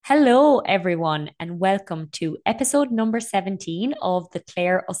Hello, everyone, and welcome to episode number 17 of the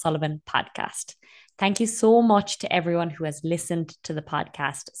Claire O'Sullivan podcast. Thank you so much to everyone who has listened to the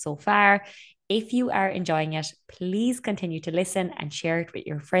podcast so far. If you are enjoying it, please continue to listen and share it with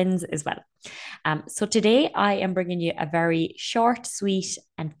your friends as well. So today I am bringing you a very short, sweet,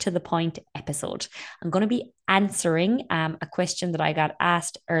 and to the point episode. I'm going to be answering a question that I got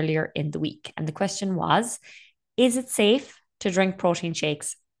asked earlier in the week. And the question was, is it safe to drink protein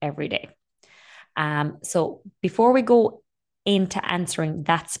shakes every day? So before we go into answering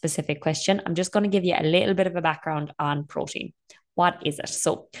that specific question, I'm just going to give you a little bit of a background on protein. What is it?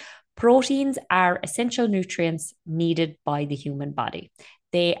 So, proteins are essential nutrients needed by the human body.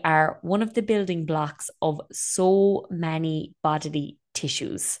 They are one of the building blocks of so many bodily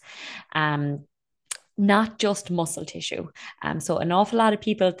tissues. Not just muscle tissue. So an awful lot of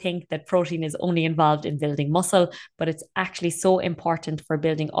people think that protein is only involved in building muscle, but it's actually so important for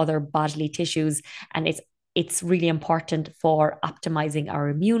building other bodily tissues, and it's really important for optimizing our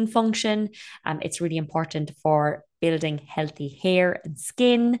immune function. It's really important for building healthy hair and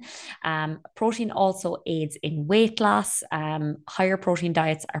skin. Protein also aids in weight loss. Higher protein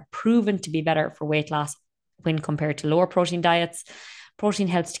diets are proven to be better for weight loss when compared to lower protein diets. Protein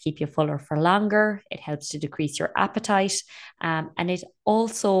helps to keep you fuller for longer. It helps to decrease your appetite. And it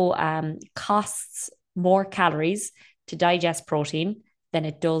also costs more calories to digest protein than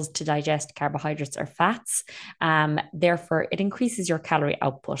it does to digest carbohydrates or fats. Therefore, it increases your calorie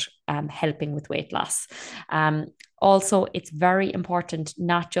output, helping with weight loss. Also, it's very important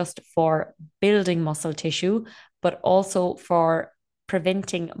not just for building muscle tissue, but also for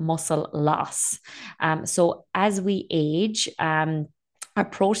preventing muscle loss. So as we age, our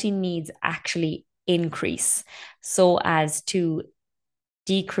protein needs actually increase so as to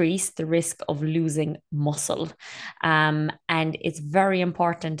decrease the risk of losing muscle. And it's very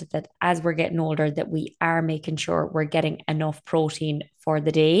important that as we're getting older, that we are making sure we're getting enough protein for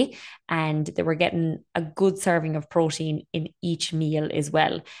the day and that we're getting a good serving of protein in each meal as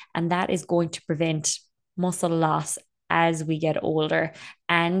well. And that is going to prevent muscle loss as we get older.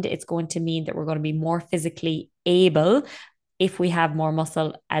 And it's going to mean that we're going to be more physically able if we have more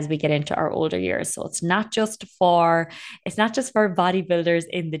muscle as we get into our older years. So it's not just for bodybuilders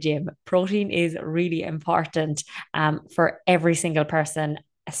in the gym. Protein is really important for every single person,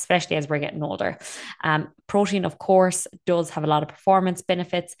 especially as we're getting older. Protein, of course, does have a lot of performance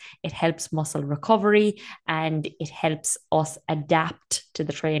benefits. It helps muscle recovery and it helps us adapt to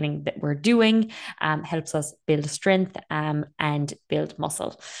the training that we're doing, helps us build strength and build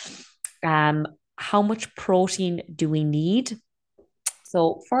muscle. How much protein do we need?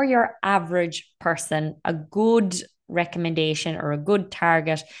 So, for your average person, a good recommendation or a good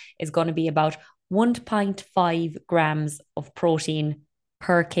target is going to be about 1.5 grams of protein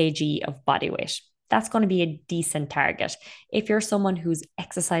per kg of body weight. That's going to be a decent target. If you're someone who's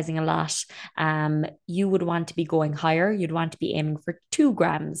exercising a lot, you would want to be going higher. You'd want to be aiming for 2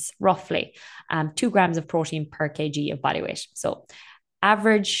 grams, roughly, 2 grams of protein per kg of body weight. So,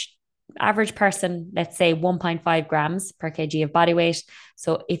 average person, let's say 1.5 grams per kg of body weight.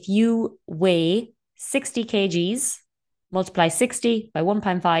 So if you weigh 60 kgs, multiply 60 by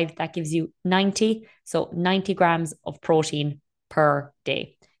 1.5, that gives you 90. So 90 grams of protein per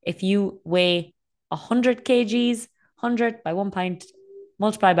day. If you weigh 100 kgs, 100 by 1 point,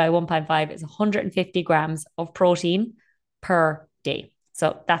 multiply by 1.5 is 150 grams of protein per day.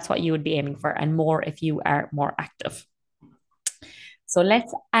 So that's what you would be aiming for, and more if you are more active. So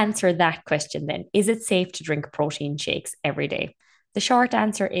let's answer that question then. Is it safe to drink protein shakes every day? The short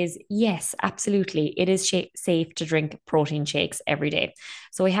answer is yes, absolutely. It is safe to drink protein shakes every day.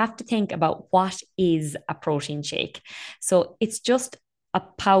 So we have to think about what is a protein shake. So it's just a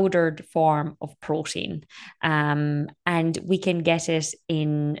powdered form of protein. And we can get it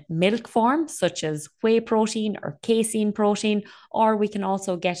in milk form, such as whey protein or casein protein, or we can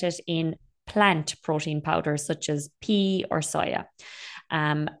also get it in plant protein powders, such as pea or soya.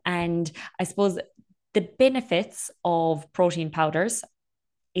 And I suppose the benefits of protein powders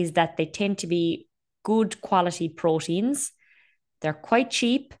is that they tend to be good quality proteins. They're quite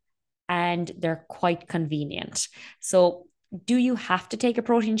cheap and they're quite convenient. So, do you have to take a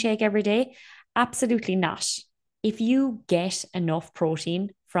protein shake every day? Absolutely not. If you get enough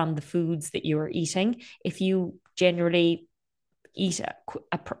protein from the foods that you are eating, if you generally eat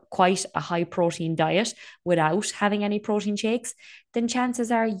quite a high protein diet without having any protein shakes, then chances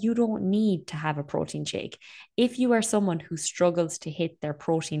are you don't need to have a protein shake. If you are someone who struggles to hit their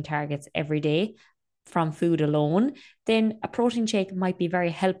protein targets every day from food alone, then a protein shake might be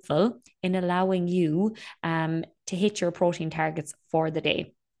very helpful in allowing you to hit your protein targets for the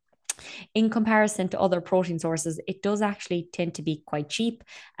day. In comparison to other protein sources, it does actually tend to be quite cheap,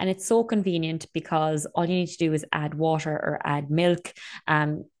 and it's so convenient because all you need to do is add water or add milk.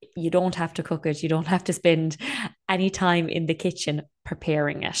 You don't have to cook it, you don't have to spend any time in the kitchen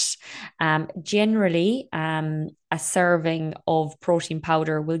preparing it. Generally, a serving of protein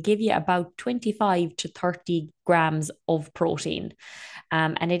powder will give you about 25 to 30 grams of protein.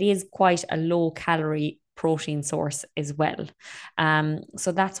 And it is quite a low calorie protein source as well.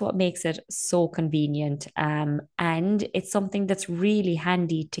 So that's what makes it so convenient. And it's something that's really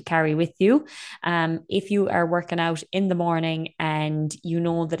handy to carry with you. If you are working out in the morning and you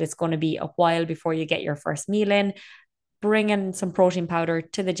know that it's going to be a while before you get your first meal in, bringing some protein powder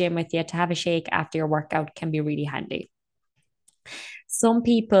to the gym with you to have a shake after your workout can be really handy. Some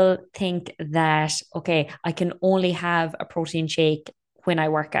people think that, okay, I can only have a protein shake when I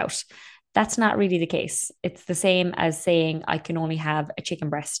work out. That's not really the case. It's the same as saying I can only have a chicken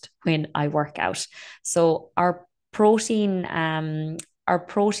breast when I work out. So our protein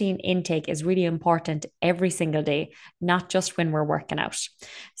intake is really important every single day, not just when we're working out.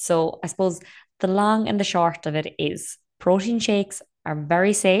 So I suppose the long and the short of it is protein shakes are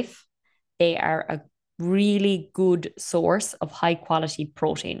very safe. They are a really good source of high quality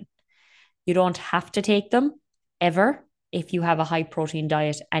protein. You don't have to take them ever if you have a high protein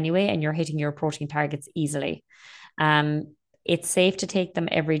diet anyway and you're hitting your protein targets easily. It's safe to take them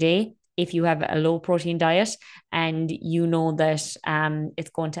every day if you have a low protein diet and you know that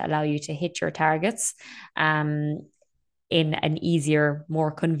it's going to allow you to hit your targets in an easier,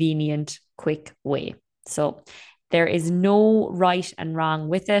 more convenient, quick way. So there is no right and wrong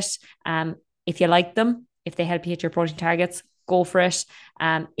with it. If you like them, if they help you hit your protein targets, go for it.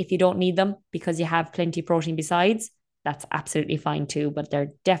 If you don't need them because you have plenty of protein besides, that's absolutely fine too. But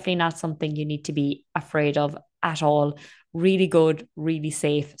they're definitely not something you need to be afraid of at all. Really good, really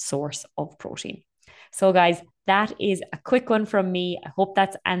safe source of protein. So, guys, that is a quick one from me. I hope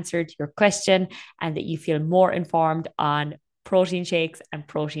that's answered your question and that you feel more informed on protein shakes and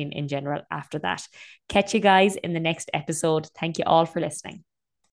protein in general after that. Catch you guys in the next episode. Thank you all for listening.